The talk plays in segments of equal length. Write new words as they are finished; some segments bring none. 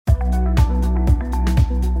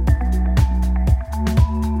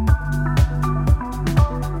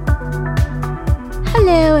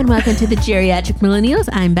and welcome to the Geriatric Millennials.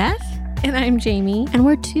 I'm Beth. And I'm Jayme. And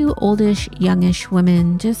we're two oldish, youngish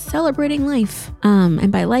women just celebrating life.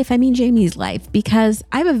 And by life, I mean Jayme's life, because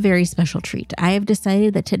I have a very special treat. I have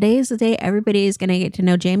decided that today is the day everybody is going to get to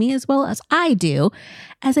know Jayme as well as I do,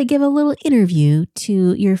 as I give a little interview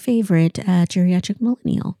to your favorite geriatric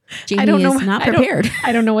millennial. Jayme is not prepared.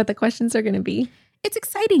 I don't know what the questions are going to be. It's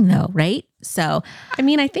exciting though, right? So, I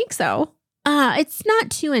mean, I think so. It's not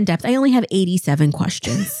too in-depth. I only have 87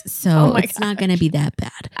 questions, so it's not going to be that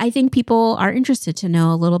bad. I think people are interested to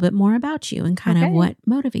know a little bit more about you and kind of what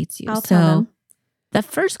motivates you. I'll tell them. The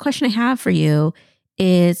first question I have for you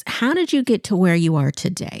is, how did you get to where you are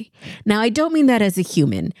today? Now, I don't mean that as a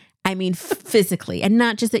human. I mean physically, and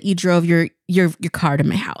not just that you drove your car to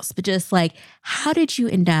my house, but just like, how did you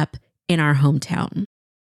end up in our hometown?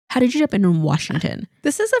 How did you end up in Washington?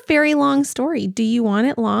 This is a very long story. Do you want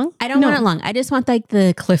it long? I don't want it long. I just want like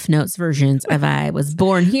the Cliff Notes versions of I was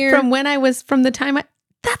born here. From the time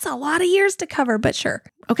that's a lot of years to cover, but sure.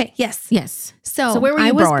 Okay. Yes. So where were you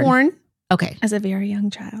I was born okay. as a very young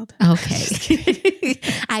child. Okay.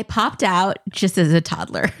 I popped out just as a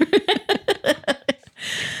toddler.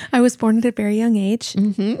 I was born at a very young age.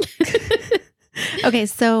 Mm-hmm. Okay,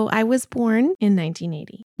 so I was born in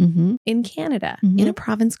 1980 in Canada, in a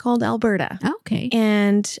province called Alberta. Okay.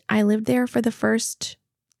 And I lived there for the first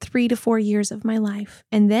 3 to 4 years of my life.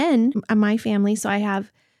 And then my family, so I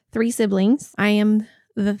have 3 siblings. I am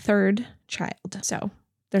the third child. So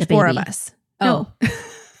there's 4 of us. Oh, no.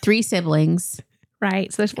 3 siblings.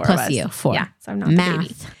 Right. So there's 4 plus of us. You, 4. Yeah. So I'm not the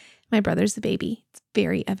baby. My brother's the baby. It's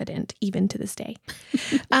very evident even to this day.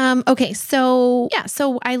 Okay. So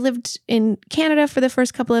I lived in Canada for the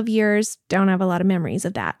first couple of years. Don't have a lot of memories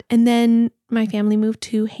of that. And then my family moved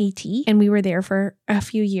to Haiti and we were there for a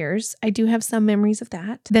few years. I do have some memories of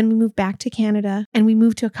that. Then we moved back to Canada and we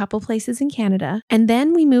moved to a couple places in Canada. And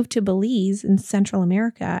then we moved to Belize in Central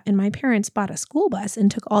America. And my parents bought a school bus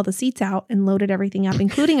and took all the seats out and loaded everything up,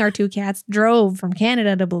 including our 2 cats, drove from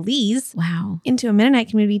Canada to Belize. Wow. Into a Mennonite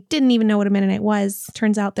community. Didn't even know what a Mennonite was.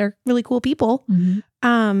 Turns out they're really cool people.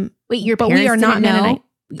 Mm-hmm. Wait, your parents we are not Mennonite.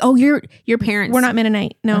 Oh, your parents. We're not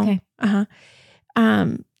Mennonite. No.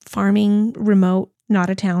 Okay. Farming, remote, not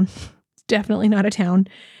a town. Definitely not a town.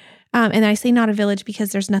 And I say not a village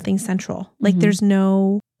because there's nothing central. Like there's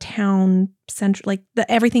no town central. Like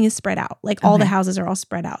everything is spread out. Like all the houses are all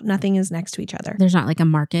spread out. Nothing is next to each other. There's not like a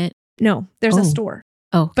market? No, there's a store.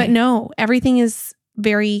 Oh, okay. But no, everything is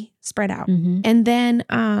very spread out. And then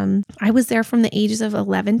I was there from the ages of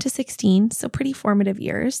 11 to 16. So pretty formative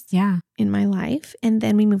years in my life. And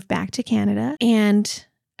then we moved back to Canada and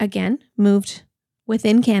again, moved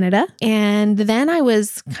within Canada. And then I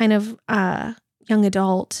was kind of a young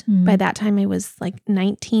adult. By that time, I was like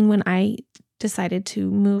 19 when I decided to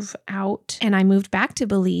move out. And I moved back to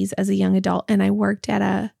Belize as a young adult. And I worked at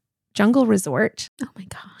a jungle resort. Oh my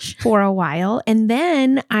gosh. For a while. And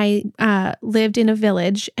then I lived in a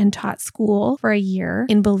village and taught school for a year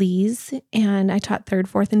in Belize. And I taught 3rd,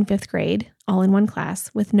 4th, and 5th grade all in one class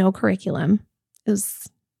with no curriculum. It was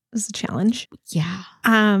a challenge. Yeah.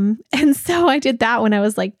 And so I did that when I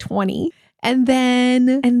was like 20. And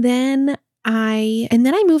then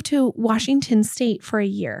I moved to Washington State for a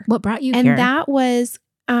year. What brought you here? And that was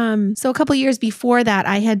so a couple of years before that,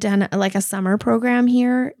 I had done like a summer program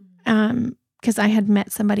here. Because I had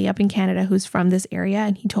met somebody up in Canada who's from this area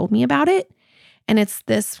and he told me about it. And it's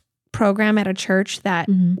this program at a church that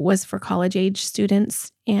was for college age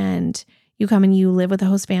students. And you come and you live with the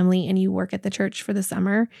host family and you work at the church for the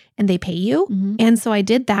summer and they pay you. And so I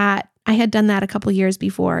did that. I had done that a couple years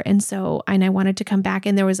before. And I wanted to come back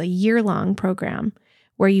and there was a year-long program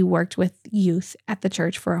where you worked with youth at the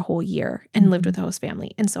church for a whole year and lived with the host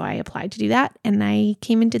family. And so I applied to do that and I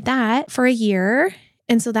came and did that for a year.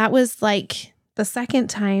 And so that was like the second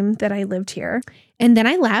time that I lived here. And then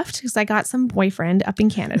I left because I got some boyfriend up in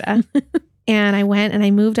Canada. And I went and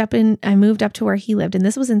I moved up to where he lived. And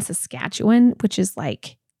this was in Saskatchewan, which is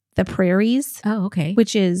like the prairies. Oh, okay.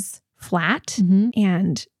 Which is flat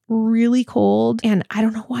and really cold. And I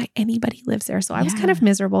don't know why anybody lives there. So I was kind of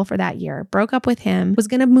miserable for that year. Broke up with him, was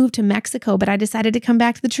going to move to Mexico, but I decided to come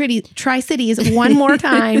back to the Tri-Cities one more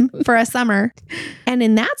time for a summer. And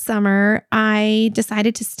in that summer, I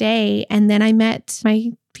decided to stay. And then I met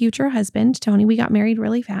my future husband, Tony. We got married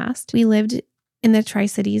really fast. We lived in the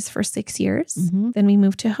Tri-Cities for 6 years. Then we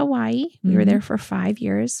moved to Hawaii. We were there for 5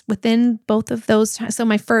 years. Within both of those times, so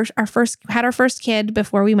our first kid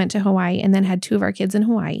before we went to Hawaii and then had 2 of our kids in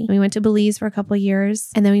Hawaii. We went to Belize for a couple of years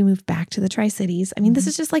and then we moved back to the Tri-Cities. I mean, this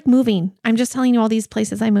is just like moving. I'm just telling you all these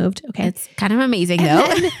places I moved. Okay. It's kind of amazing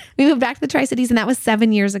and though. We moved back to the Tri-Cities and that was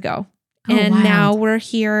 7 years ago. And wild. now we're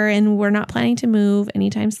here and we're not planning to move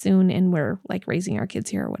anytime soon. And we're like raising our kids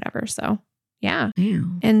here or whatever. So yeah.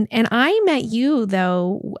 Wow. And I met you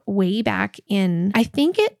though way back in, I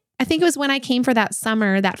think it was when I came for that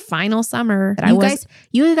summer, that final summer that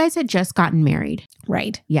You guys had just gotten married.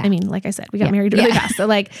 Right. Yeah. I mean, like I said, we got married really fast. So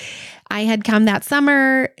like I had come that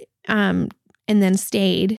summer and then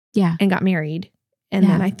stayed and got married. And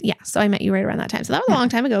then so I met you right around that time. So that was a long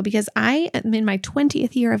time ago because I am in my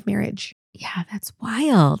 20th year of marriage. Yeah, that's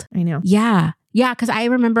wild. I know. Yeah. Yeah, because I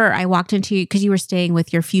remember I walked into you because you were staying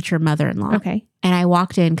with your future mother-in-law. Okay. And I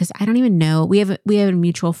walked in because I don't even know. We have a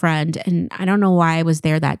mutual friend and I don't know why I was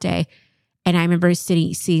there that day. And I remember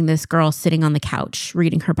seeing this girl sitting on the couch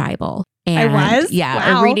reading her Bible. And, I was? Yeah.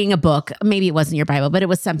 Wow. Or reading a book. Maybe it wasn't your Bible, but it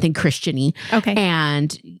was something Christian-y. Okay.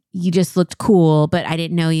 And you just looked cool, but I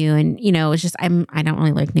didn't know you. And, you know, it's just, I don't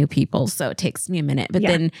really like new people. So it takes me a minute. But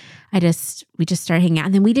then we just started hanging out.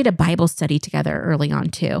 And then we did a Bible study together early on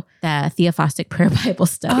too. The Theophostic Prayer Bible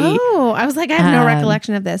Study. Oh, I was like, I have no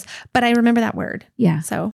recollection of this, but I remember that word. Yeah.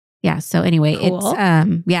 So. Yeah. So anyway, Cool.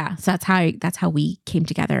 it's, so that's how we came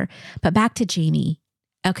together. But back to Jayme.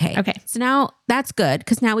 Okay. So now that's good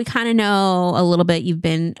because now we kind of know a little bit. You've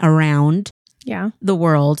been around the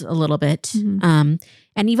world a little bit. Mm-hmm.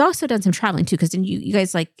 And you've also done some traveling too because you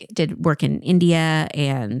guys like did work in India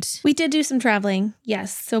and. We did do some traveling.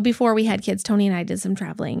 Yes. So before we had kids, Tony and I did some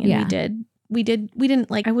traveling and we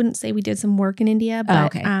didn't like, I wouldn't say we did some work in India,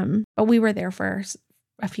 but, but we were there for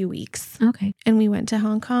a few weeks. Okay. And we went to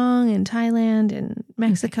Hong Kong and Thailand and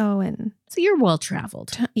Mexico. And so you're well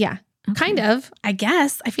traveled. Yeah. Okay. Kind of, I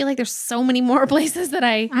guess. I feel like there's so many more places that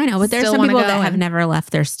I know, but there's some people that have never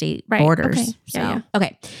left their state borders. Okay. So,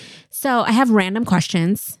 okay. So I have random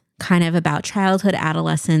questions kind of about childhood,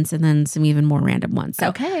 adolescence, and then some even more random ones.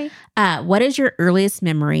 So, what is your earliest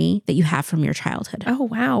memory that you have from your childhood? Oh,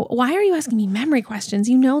 wow. Why are you asking me memory questions?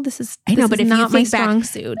 You know, this is but if not you my think strong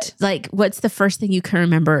suit. Like, what's the first thing you can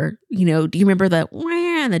remember? You know, do you remember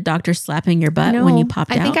the doctor slapping your butt when you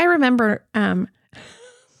popped out? I think I remember,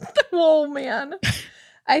 oh man.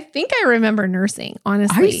 I think I remember nursing,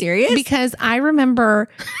 honestly. Are you serious? Because I remember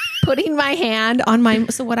putting my hand on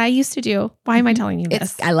so what I used to do, why am I telling you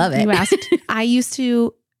this? I love it. You asked. I used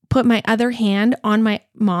to put my other hand on my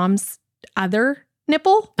mom's other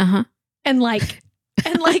nipple and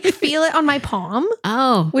feel it on my palm.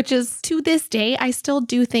 Oh. Which is to this day, I still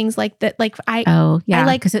do things like that. Like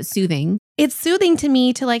because it's soothing. It's soothing to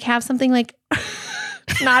me to like have something like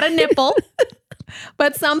not a nipple.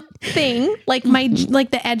 But something like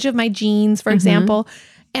like the edge of my jeans, for example,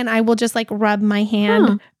 and I will just like rub my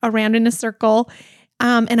hand around in a circle.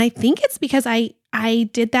 And I think it's because I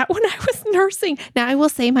did that when I was nursing. Now I will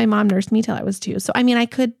say my mom nursed me till I was 2. So I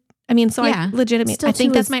legitimately, I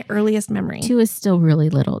think that's my earliest memory. 2 is still really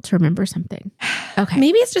little to remember something. Okay.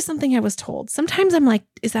 Maybe it's just something I was told. Sometimes I'm like,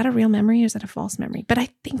 is that a real memory or is that a false memory? But I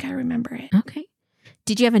think I remember it. Okay.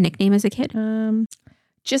 Did you have a nickname as a kid?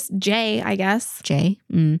 Just Jay, I guess. Jay?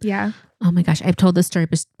 Yeah. Oh my gosh. I've told this story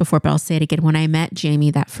before, but I'll say it again. When I met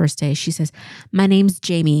Jayme that first day, she says, my name's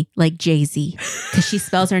Jayme, like Jay-Z, because she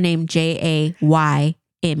spells her name Jayme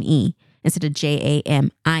instead of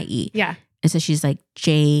Jamie. Yeah. And so she's like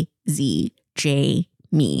Jay-Z,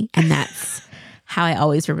 Jayme. And that's how I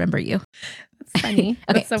always remember you. That's funny.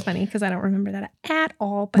 That's so funny because I don't remember that at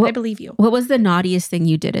all, but I believe you. What was the naughtiest thing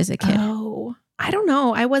you did as a kid? Oh, I don't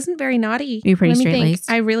know. I wasn't very naughty. You're pretty straight-laced.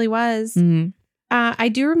 I really was. Mm-hmm. I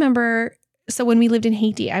do remember, so when we lived in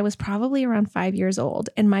Haiti, I was probably around 5 years old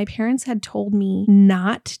and my parents had told me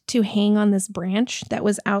not to hang on this branch that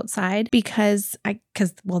was outside because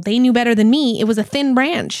they knew better than me. It was a thin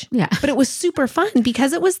branch. Yeah. But it was super fun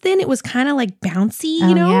because it was thin. It was kind of like bouncy,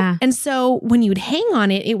 you know? Yeah. And so when you'd hang on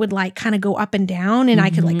it, it would like kind of go up and down and I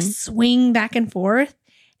could like swing back and forth.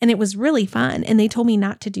 And it was really fun. And they told me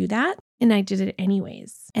not to do that. And I did it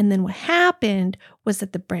anyways. And then what happened was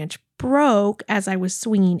that the branch broke as I was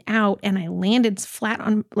swinging out and I landed flat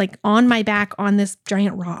on my back on this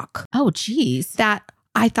giant rock. Oh, geez. That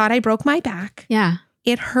I thought I broke my back. Yeah.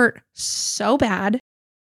 It hurt so bad,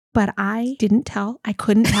 but I didn't tell. I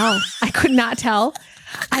couldn't tell. I could not tell.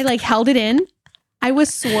 I like held it in. I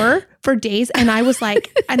was sore for days and I was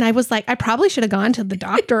like, I probably should have gone to the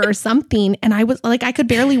doctor or something. And I was like, I could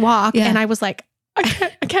barely walk. Yeah. And I was like, I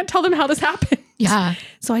can't tell them how this happened. Yeah.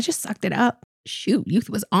 So I just sucked it up. Shoot, youth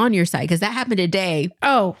was on your side because that happened today.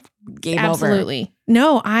 Oh, game absolutely. over.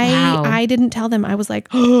 No, I didn't tell them. I was like,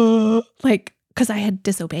 because I had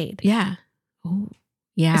disobeyed. Yeah. Oh,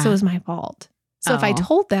 yeah. So it was my fault. So if I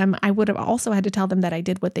told them, I would have also had to tell them that I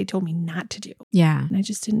did what they told me not to do. Yeah. And I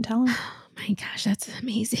just didn't tell them. Oh my gosh, that's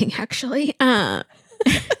amazing, actually.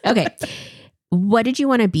 Okay. What did you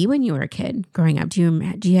want to be when you were a kid growing up? Do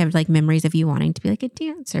you have like memories of you wanting to be like a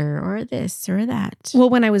dancer or this or that? Well,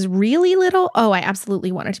 when I was really little, I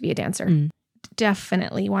absolutely wanted to be a dancer. Mm.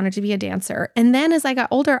 Definitely wanted to be a dancer. And then as I got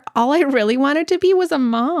older, all I really wanted to be was a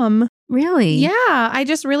mom. Really? Yeah, I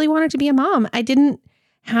just really wanted to be a mom. I didn't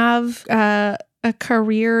have a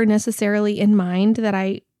career necessarily in mind that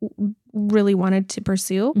I really wanted to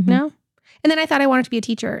pursue. Mhm. No. And then I thought I wanted to be a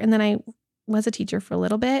teacher. And then I was a teacher for a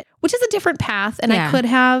little bit, which is a different path. And Yeah. I could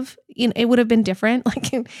have, it would have been different.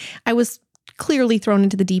 Like I was clearly thrown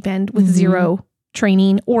into the deep end with zero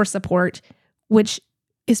training or support, which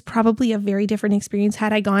is probably a very different experience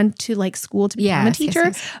had I gone to like school to become a teacher.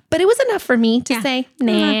 Yes. But it was enough for me to say,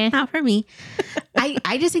 nah. Not for me.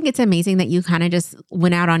 I just think it's amazing that you kind of just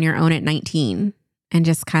went out on your own at 19 and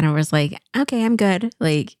just kind of was like, okay, I'm good.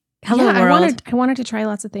 Like, hello world. I wanted to try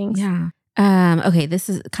lots of things. Yeah. Okay. This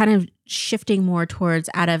is kind of shifting more towards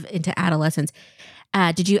into adolescence.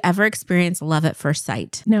 Did you ever experience love at first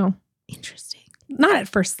sight? No, Interesting. not at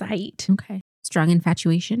first sight. Okay. Strong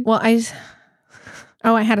infatuation? Well,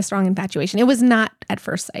 I had a strong infatuation. It was not at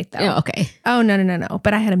first sight though. Oh, okay. Oh, no.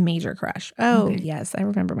 But I had a major crush. Oh, Okay. yes. I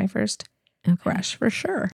remember my first Okay. crush for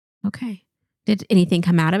sure. Okay. Did anything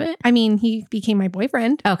come out of it? I mean, he became my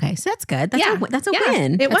boyfriend. Okay. So that's good. That's Yeah. that's a Yeah,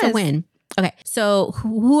 win. it That's a was. win. Okay. So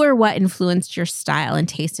who or what influenced your style and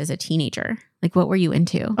taste as a teenager? Like, what were you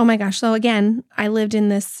into? Oh my gosh. So again, I lived in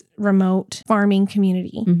this remote farming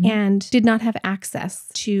community Mhm. and did not have access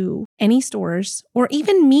to any stores or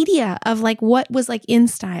even media of like what was like in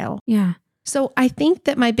style. Yeah. So I think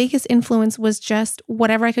that my biggest influence was just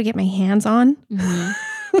whatever I could get my hands on,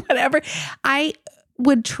 whatever. I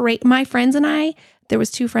would trade my friends and I, there was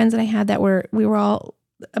 2 friends that I had that we were all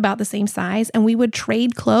about the same size, and we would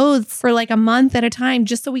trade clothes for like a month at a time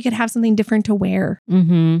just so we could have something different to wear.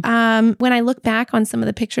 Mm-hmm. When I look back on some of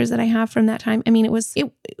the pictures that I have from that time, I mean,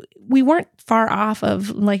 we weren't far off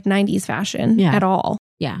of like 90s fashion at all.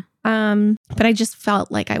 Yeah. But I just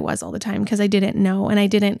felt like I was all the time because I didn't know, and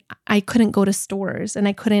I couldn't go to stores, and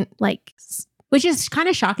I couldn't like. Which is kind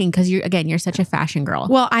of shocking because you're such a fashion girl.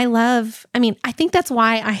 Well, I think that's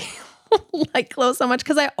why I like clothes so much,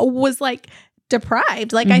 because I was like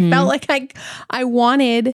deprived. Like I felt like I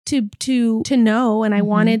wanted to know, and I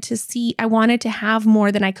wanted to see, I wanted to have more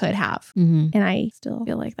than I could have. And I still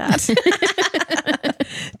feel like that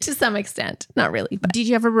to some extent. Not really. But. Did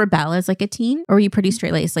you ever rebel as like a teen, or were you pretty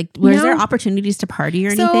straight laced? Like, was there opportunities to party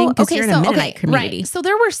or anything? Because you're in a Mennonite community. Right. So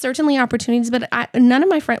there were certainly opportunities, but none of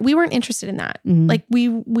my friends, we weren't interested in that. Like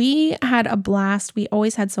we had a blast. We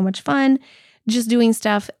always had so much fun just doing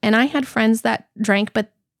stuff. And I had friends that drank,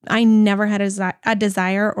 but I never had a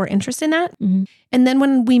desire or interest in that. And then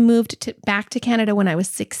when we moved back to Canada when I was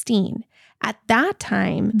 16, at that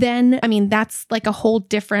time, then, I mean, that's like a whole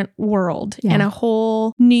different world and a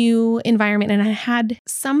whole new environment. And I had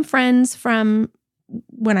some friends from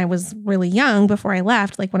when I was really young, before I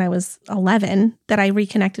left, like when I was 11, that I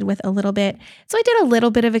reconnected with a little bit. So I did a little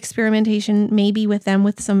bit of experimentation, maybe with them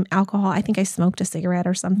with some alcohol. I think I smoked a cigarette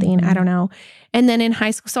or something. I don't know. And then in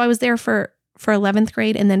high school, so I was there for 11th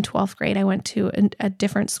grade, and then 12th grade, I went to a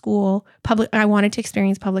different school. I wanted to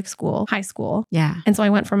experience public school, high school. Yeah. And so I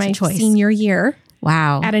went for my senior year.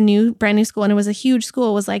 Wow. At a brand new school. And it was a huge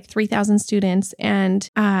school. It was like 3,000 students. And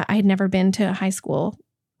I had never been to a high school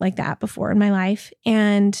like that before in my life,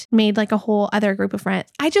 and made like a whole other group of friends.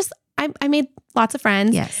 I made lots of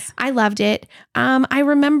friends. Yes. I loved it. I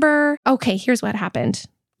remember, okay, here's what happened.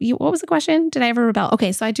 What was the question? Did I ever rebel?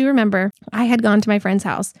 Okay. So I do remember I had gone to my friend's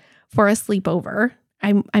house for a sleepover.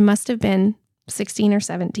 I must have been 16 or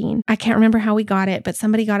 17. I can't remember how we got it, but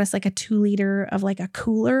somebody got us like a 2 liter of like a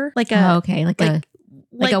cooler, like a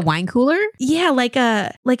like a wine cooler. Yeah, like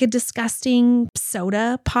a disgusting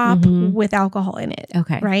soda pop with alcohol in it.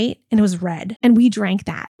 Okay, right, and it was red, and we drank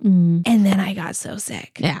that, and then I got so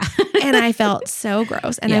sick. Yeah, and I felt so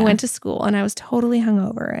gross, and I went to school, and I was totally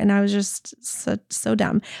hungover, and I was just so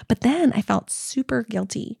dumb. But then I felt super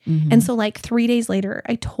guilty, and so like 3 days later,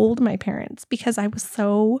 I told my parents because I was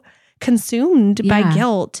so consumed by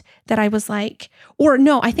guilt that I was like, or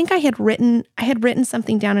no, I think I had written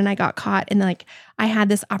something down, and I got caught, and like I had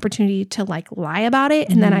this opportunity to like lie about it,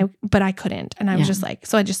 and then but I couldn't, and I was just like,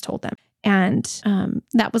 so I just told them, and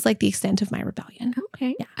that was like the extent of my rebellion.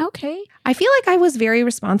 Okay. Yeah. Okay. I feel like I was very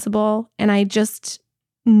responsible, and I just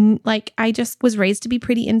was raised to be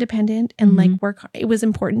pretty independent and like work. It was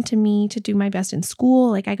important to me to do my best in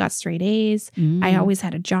school. Like I got straight A's. I always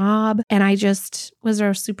had a job, and I just was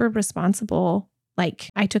a super responsible,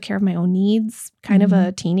 like I took care of my own needs, kind of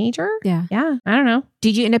a teenager. Yeah. Yeah. I don't know.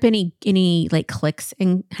 Did you end up any like cliques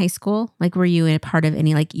in high school? Like, were you a part of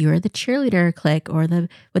any, like, you're the cheerleader clique or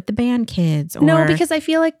with the band kids? Or No, because I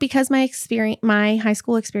feel like my high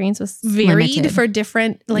school experience was varied Limited. for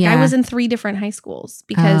different, like I was in 3 different high schools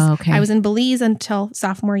because I was in Belize until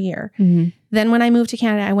sophomore year. Mm-hmm. Then when I moved to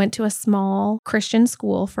Canada, I went to a small Christian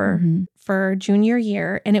school for junior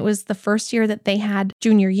year. And it was the first year that they had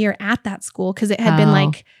junior year at that school because it had been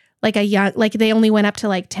like a young, like they only went up to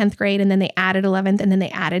like 10th grade and then they added 11th and then they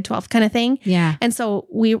added 12th kind of thing. Yeah. And so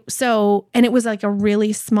and it was like a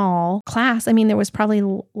really small class. I mean, there was probably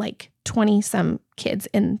like 20 some kids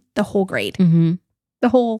in the whole grade. Mm-hmm. The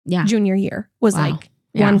whole junior year was like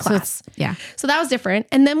one class. So that was different.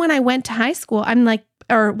 And then when I went to high school,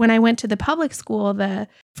 when I went to the public school,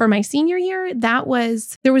 for my senior year, there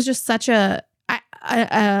was just such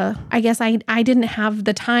I guess I didn't have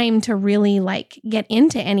the time to really like get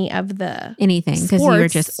into any of the anything because you were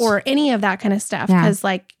just or any of that kind of stuff because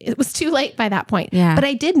like it was too late by that point. Yeah. But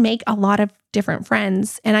I did make a lot of different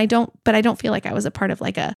friends and I don't feel like I was a part of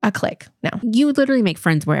like a clique. No. You literally make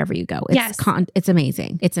friends wherever you go. It's yes. It's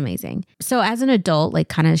amazing. It's amazing. So as an adult, like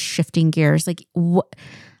kind of shifting gears, like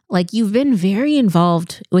like you've been very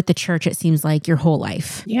involved with the church, it seems like your whole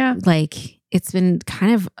life. Yeah. Like it's been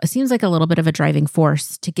it seems like a little bit of a driving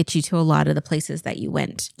force to get you to a lot of the places that you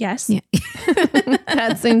went. Yes. Yeah.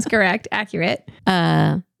 That seems correct. Accurate.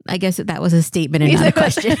 I guess that was a statement and not a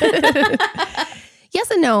question.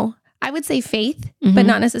 Yes and no. I would say faith, but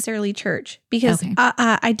not necessarily church because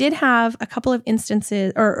I did have a couple of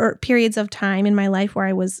instances or periods of time in my life where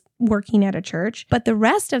I was working at a church, but the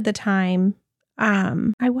rest of the time,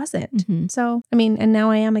 I wasn't. Mm-hmm. So, I mean, and now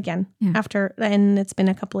I am again and it's been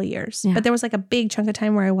a couple of years, but there was like a big chunk of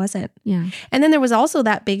time where I wasn't. Yeah. And then there was also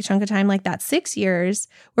that big chunk of time, like that 6 years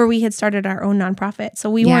where we had started our own nonprofit. So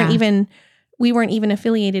we weren't even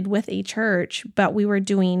affiliated with a church, but we were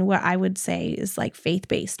doing what I would say is like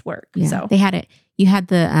faith-based work. Yeah. So they had it. You had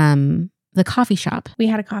the coffee shop. We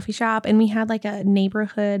had a coffee shop and we had like a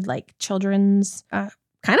neighborhood, like children's,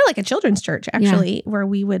 kind of like a children's church actually, where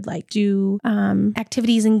we would like do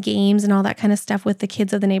activities and games and all that kind of stuff with the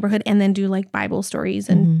kids of the neighborhood and then do like Bible stories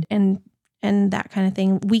and that kind of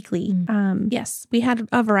thing weekly. Yes, we had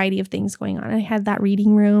a variety of things going on. I had that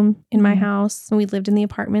reading room in my house and we lived in the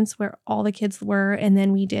apartments where all the kids were. And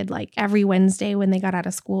then we did like every Wednesday when they got out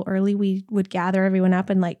of school early, we would gather everyone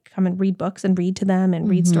up and like come and read books and read to them and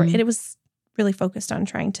read stories. And it was really focused on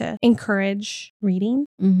trying to encourage reading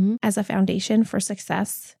as a foundation for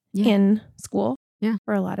success in school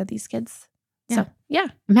for a lot of these kids. So,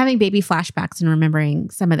 I'm having baby flashbacks and remembering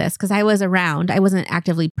some of this because I was around. I wasn't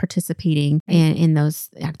actively participating in those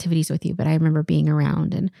activities with you, but I remember being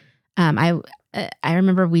around. And I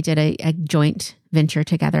remember we did a joint venture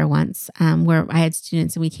together once where I had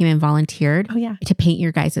students and we came and volunteered to paint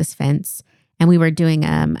your guys' fence. And we were doing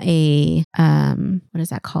what is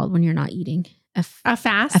that called when you're not eating? A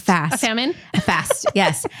fast. A famine? A fast,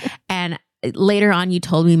 yes. And later on, you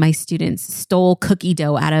told me my students stole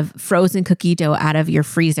frozen cookie dough out of your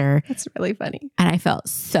freezer. That's really funny. And I felt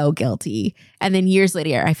so guilty. And then years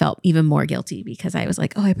later, I felt even more guilty because I was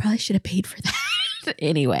like, oh, I probably should have paid for that.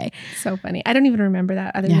 Anyway. So funny. I don't even remember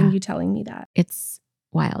that other than you telling me that. It's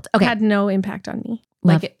wild. Okay. It had no impact on me.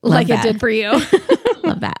 Love it did for you.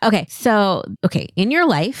 Love that. Okay. So, in your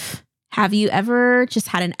life, have you ever just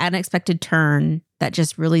had an unexpected turn that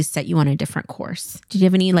just really set you on a different course? Did you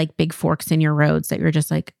have any like big forks in your roads that you're just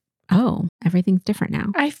like, oh, everything's different now?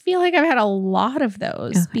 I feel like I've had a lot of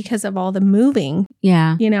those because of all the moving.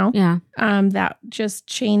 Yeah. You know? Yeah. That just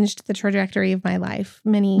changed the trajectory of my life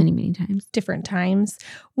many times. Different times.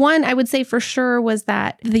 One, I would say for sure was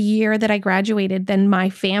that the year that I graduated, then my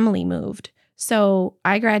family moved. So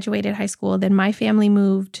I graduated high school, then my family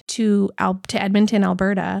moved to Edmonton,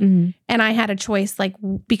 Alberta. And I had a choice, like,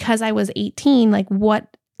 because I was 18, I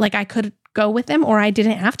could go with them or I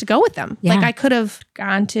didn't have to go with them. Yeah. Like I could have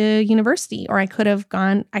gone to university or I could have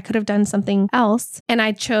done something else and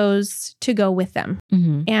I chose to go with them.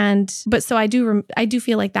 So I do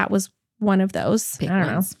feel like that was one of those. Big I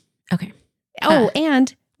don't ones. know. Okay.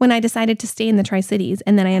 And when I decided to stay in the Tri-Cities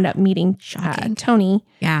and then I ended up meeting Tony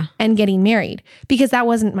and getting married because that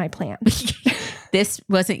wasn't my plan. This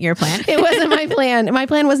wasn't your plan? It wasn't my plan. My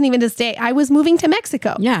plan wasn't even to stay. I was moving to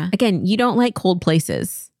Mexico. Yeah. Again, you don't like cold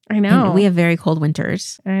places. I know. And we have very cold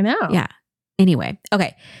winters. I know. Yeah. Anyway.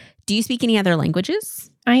 Okay. Do you speak any other languages?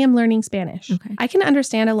 I am learning Spanish. Okay. I can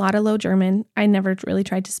understand a lot of Low German. I never really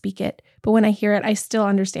tried to speak it, but when I hear it, I still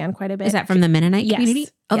understand quite a bit. Is that from the Mennonite community?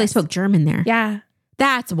 Oh, yes. They spoke German there. Yeah.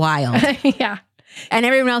 That's wild. Yeah. And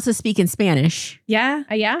everyone else is speaking Spanish. Yeah.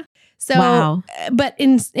 Yeah. So, Wow. but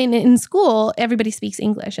in school, everybody speaks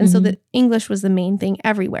English. And so the English was the main thing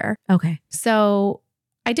everywhere. Okay. So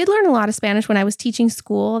I did learn a lot of Spanish when I was teaching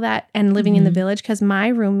school and living in the village, because my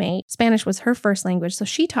roommate, Spanish was her first language. So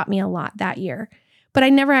she taught me a lot that year. But I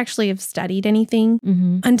never actually have studied anything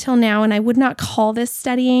until now. And I would not call this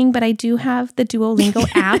studying, but I do have the Duolingo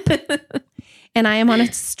app. And I am on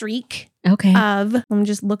a streak let me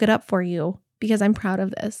just look it up for you because I'm proud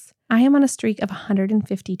of this. I am on a streak of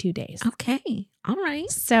 152 days. Okay. All right.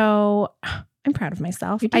 So I'm proud of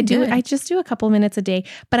myself. I good. just do a couple minutes a day,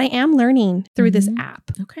 but I am learning through this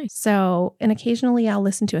app. Okay. So, and occasionally I'll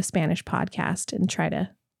listen to a Spanish podcast and try to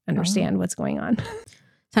understand what's going on.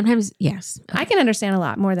 Sometimes, yes. I can understand a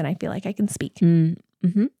lot more than I feel like I can speak.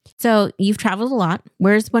 So you've traveled a lot.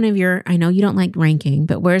 Where's one of your, I know you don't like ranking,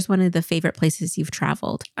 but where's one of the favorite places you've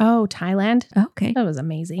traveled? Oh, Thailand. Okay. That was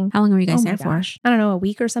amazing. How long were you guys there for? Gosh. I don't know, a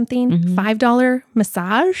week or something. $5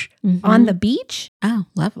 massage on the beach. Oh,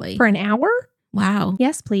 lovely. For an hour. Wow.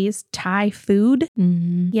 Yes, please. Thai food.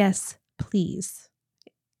 Yes, please.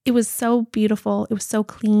 It was so beautiful. It was so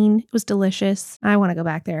clean. It was delicious. I want to go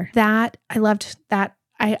back there. I loved that.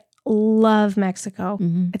 I love Mexico.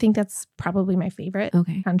 I think that's probably my favorite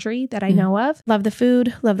country that I know of. Love the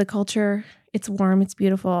food. Love the culture. It's warm. It's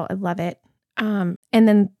beautiful. I love it. And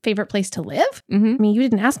then favorite place to live? I mean, you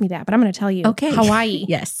didn't ask me that, but I'm going to tell you. Okay. Hawaii.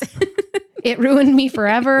 Yes. It ruined me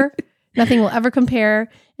forever. Nothing will ever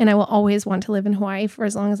compare. And I will always want to live in Hawaii for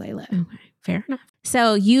as long as I live. Okay. Fair enough.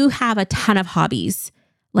 So you have a ton of hobbies.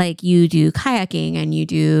 Like you do kayaking and you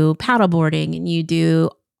do paddleboarding and you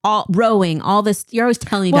do all rowing, all this. You're always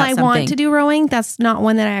telling me about something. Well, I want to do rowing. That's not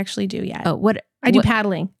one that I actually do yet. Oh, what? I do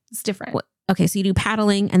paddling. It's different. Okay, so you do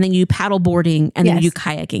paddling and then you do paddleboarding and then you do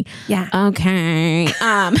kayaking. Yeah. Okay.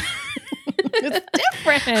 It's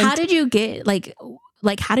different. How did you get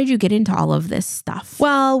how did you get into all of this stuff?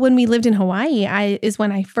 Well, when we lived in Hawaii, is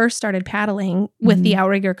when I first started paddling with the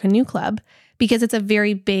Outrigger Canoe Club, because it's a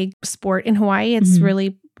very big sport in Hawaii. It's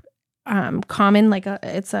really common,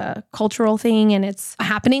 it's a cultural thing and it's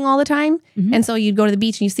happening all the time. And so you'd go to the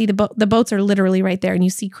beach and you see the boats are literally right there and you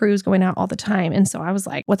see crews going out all the time. And so I was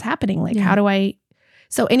like, what's happening? How do I?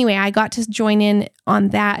 So anyway, I got to join in on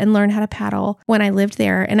that and learn how to paddle when I lived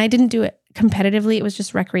there. And I didn't do it competitively. It was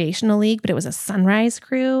just recreational league, but it was a sunrise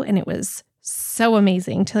crew. And it was so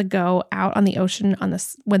amazing to go out on the ocean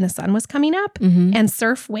when the sun was coming up and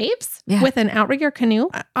surf waves with an outrigger canoe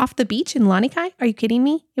off the beach in Lanikai. Are you kidding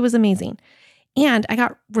me? It was amazing. And I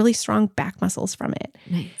got really strong back muscles from it,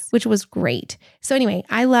 which was great. So anyway,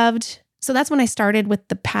 so that's when I started with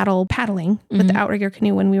the paddling with the outrigger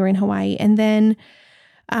canoe when we were in Hawaii. And then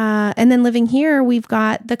living here, we've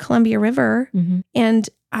got the Columbia River, and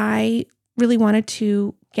I really wanted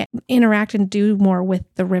to interact and do more with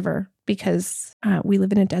the river because we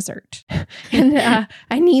live in a desert and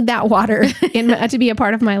I need that water to be a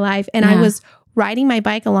part of my life. And I was riding my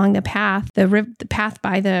bike along the path, the path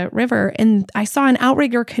by the river, and I saw an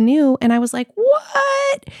outrigger canoe and I was like,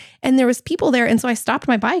 what? And there was people there. And so I stopped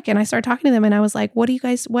my bike and I started talking to them and I was like,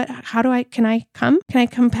 can I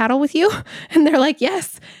come paddle with you? And they're like,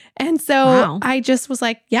 yes. And so I just was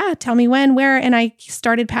like, yeah, tell me when, where. And I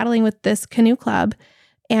started paddling with this canoe club.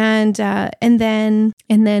 And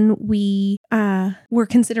then we were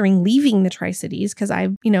considering leaving the Tri-Cities because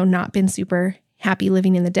I've, not been super happy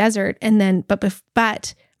living in the desert. And then,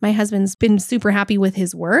 but my husband's been super happy with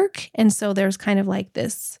his work. And so there's kind of like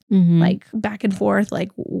this, like back and forth,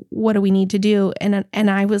 like, what do we need to do? And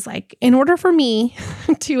I was like, in order for me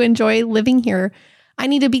to enjoy living here, I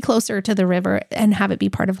need to be closer to the river and have it be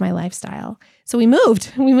part of my lifestyle. So we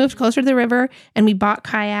moved closer to the river and we bought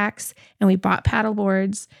kayaks and we bought paddle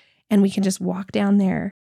boards and we can just walk down there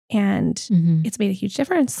and it's made a huge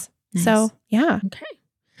difference. Nice. So yeah. Okay.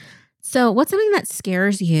 So what's something that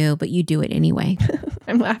scares you, but you do it anyway?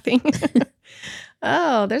 I'm laughing.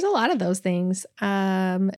 Oh, there's a lot of those things.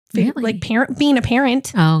 Really? Like being a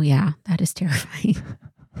parent. Oh yeah. That is terrifying.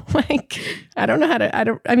 Like, I don't know how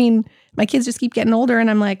to, my kids just keep getting older and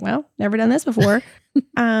I'm like, well, never done this before.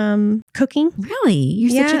 Cooking. Really?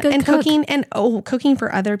 You're such a good cook. Cooking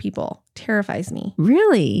for other people terrifies me.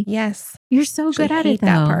 Really? Yes. You're so good at it though.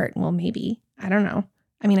 That part. Well, maybe. I don't know.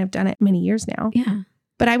 I've done it many years now. Yeah.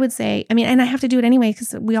 But I would say, and I have to do it anyway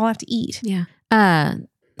because we all have to eat. Yeah.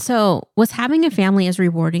 So was having a family as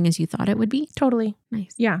rewarding as you thought it would be? Totally.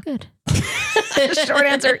 Nice. Yeah. Good. Short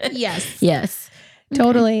answer. Yes. Yes.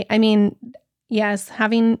 Totally. Yes,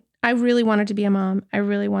 I really wanted to be a mom. I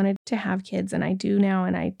really wanted to have kids and I do now.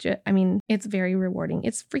 And it's very rewarding.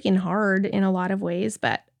 It's freaking hard in a lot of ways,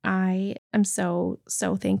 but I am so,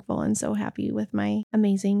 so thankful and so happy with my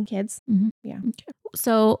amazing kids. Yeah. Okay.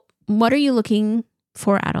 So what are you looking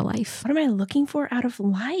for out of life? What am I looking for out of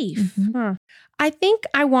life? Mhm. I think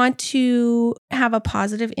I want to have a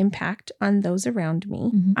positive impact on those around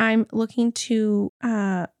me. Mhm. I'm looking to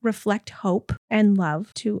reflect hope and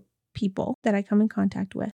love to people that I come in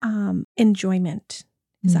contact with. Enjoyment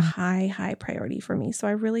is a high priority for me. So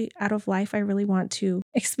out of life, I really want to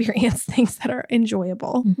experience things that are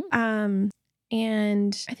enjoyable.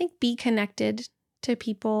 And I think be connected to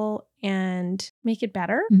people and make it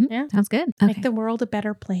better. Yeah. Sounds good. Make the world a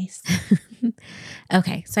better place.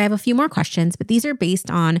 Okay. So I have a few more questions, but these are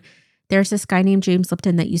based on, there's this guy named James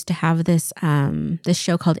Lipton that used to have this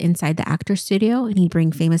show called Inside the Actor Studio, and he'd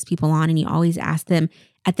bring famous people on and he always asked them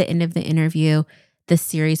at the end of the interview this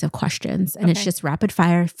series of questions. And it's just rapid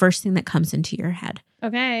fire, first thing that comes into your head.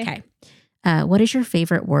 Okay. What is your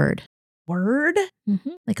favorite word? Word?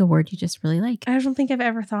 Like a word you just really like. I don't think I've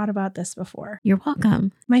ever thought about this before. You're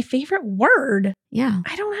welcome. My favorite word? Yeah.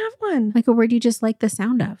 I don't have one. Like a word you just like the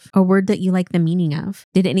sound of. A word that you like the meaning of.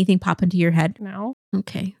 Did anything pop into your head? No.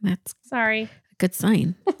 Okay. That's Sorry. a good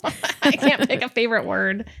sign. I can't pick a favorite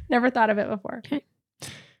word. Never thought of it before. Okay.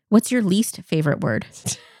 What's your least favorite word?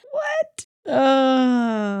 What?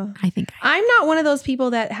 I think I'm not one of those people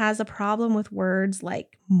that has a problem with words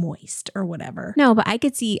like moist or whatever. No, but I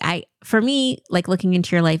could see, for me, like looking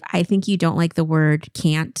into your life, I think you don't like the word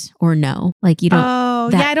can't or no. Like you don't. Oh,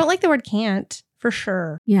 yeah. I don't like the word can't for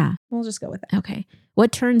sure. Yeah. We'll just go with that. Okay.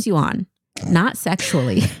 What turns you on? Not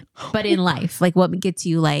sexually, but in life. Like what gets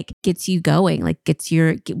you going, like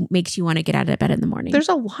makes you want to get out of bed in the morning. There's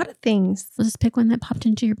a lot of things. Let's just pick one that popped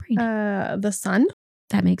into your brain. The sun.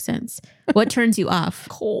 That makes sense. What turns you off?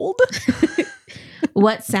 Cold.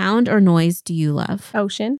 What sound or noise do you love?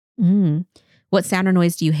 Ocean. What sound or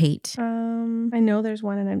noise do you hate? I know there's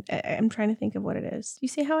one, and I'm trying to think of what it is. You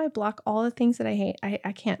see how I block all the things that I hate?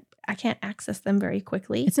 I can't access them very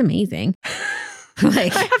quickly. It's amazing.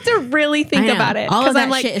 Like I have to really think about it. All of that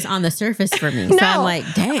like, shit is on the surface for me. So I'm like,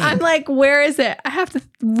 dang. I'm like, where is it? I have to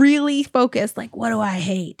really focus. Like, what do I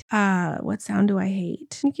hate? What sound do I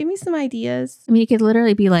hate? Can you give me some ideas? I mean, it could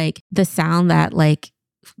literally be like the sound that like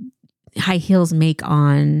high heels make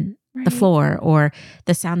on the floor, or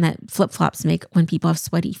the sound that flip-flops make when people have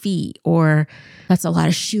sweaty feet, or that's a lot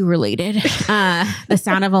of shoe related. The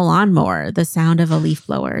sound of a lawnmower, the sound of a leaf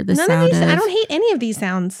blower, I don't hate any of these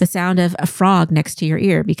sounds. The sound of a frog next to your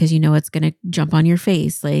ear because you know it's going to jump on your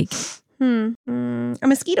face. Like a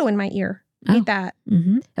mosquito in my ear. Hate that.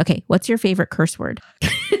 Okay. What's your favorite curse word?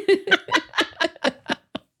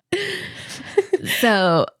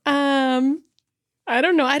 So, I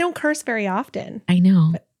don't know. I don't curse very often. I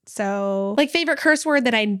know. So, like favorite curse word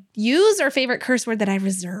that I use or favorite curse word that I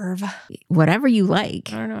reserve? Whatever you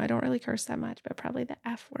like. I don't know. I don't really curse that much, but probably the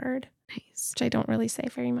F word. Nice. Which I don't really say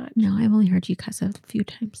very much. No, I've only heard you cuss a few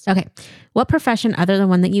times. Okay. What profession other than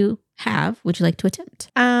one that you have would you like to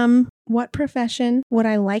attempt? What profession would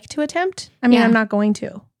I like to attempt? I mean, I'm not going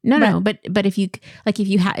to. No. But if you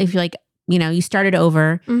you started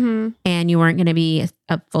over and you weren't going to be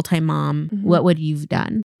a full-time mom, what would you've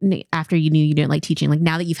done after you knew you didn't like teaching? Like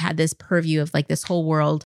now that you've had this purview of like this whole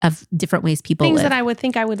world of different ways people live. Things that I would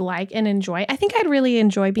think I would like and enjoy. I think I'd really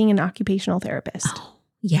enjoy being an occupational therapist. Oh,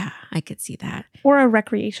 yeah, I could see that. Or a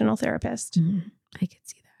recreational therapist. I could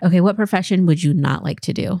see that. Okay, what profession would you not like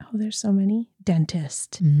to do? Oh, there's so many.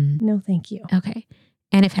 Dentist. No, thank you. Okay.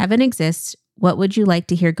 And if heaven exists, what would you like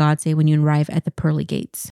to hear God say when you arrive at the pearly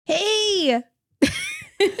gates? Hey!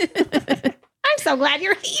 I'm so glad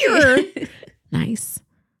you're here. Nice.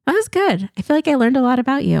 That was good. I feel like I learned a lot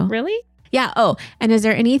about you. Really? Yeah. Oh, and is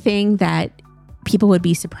there anything that people would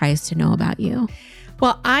be surprised to know about you?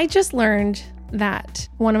 Well, I just learned that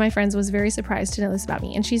one of my friends was very surprised to know this about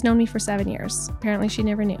me. And she's known me for 7 years. Apparently she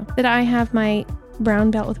never knew that I have my brown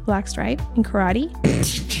belt with a black stripe in karate.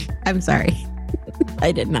 I'm sorry.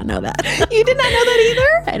 I did not know that. You did not know that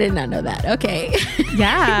either? I did not know that. Okay.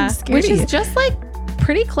 Yeah. Which is just like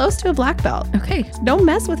pretty close to a black belt. Okay. Don't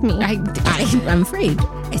mess with me. I'm afraid.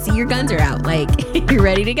 I see your guns are out. Like you're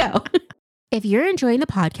ready to go. If you're enjoying the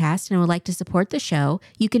podcast and would like to support the show,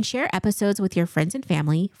 you can share episodes with your friends and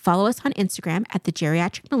family, follow us on Instagram at The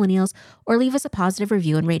Geriatric Millennials, or leave us a positive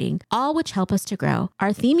review and rating, all which help us to grow.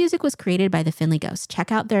 Our theme music was created by the Finley Ghost.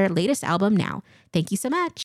 Check out their latest album now. Thank you so much.